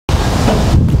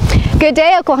Good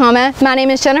day, Oklahoma. My name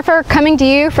is Jennifer, coming to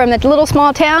you from a little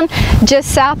small town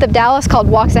just south of Dallas called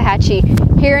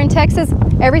Waxahachie. Here in Texas,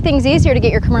 everything's easier to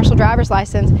get your commercial driver's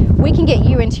license. We can get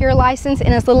you into your license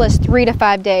in as little as 3 to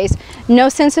 5 days. No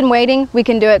sense in waiting, we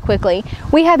can do it quickly.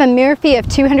 We have a mere fee of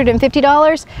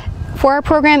 $250 for our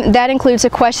program. That includes the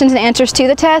questions and answers to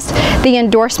the test, the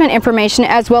endorsement information,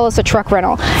 as well as the truck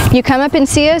rental. You come up and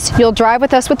see us, you'll drive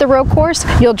with us with the road course,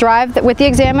 you'll drive with the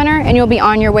examiner, and you'll be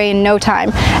on your way in no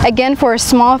time. Again, for a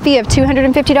small fee of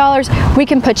 $250, we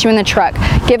can put you in the truck.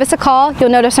 Give us a call. You'll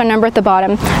notice our number at the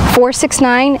bottom,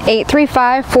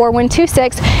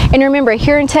 469-835-4126. And remember,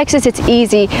 here in Texas, it's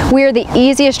easy. We are the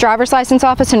easiest driver's license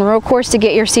office and road course to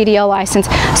get your CDL license.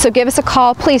 So give us a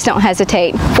call. Please don't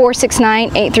hesitate.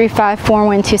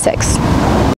 469-835-4126.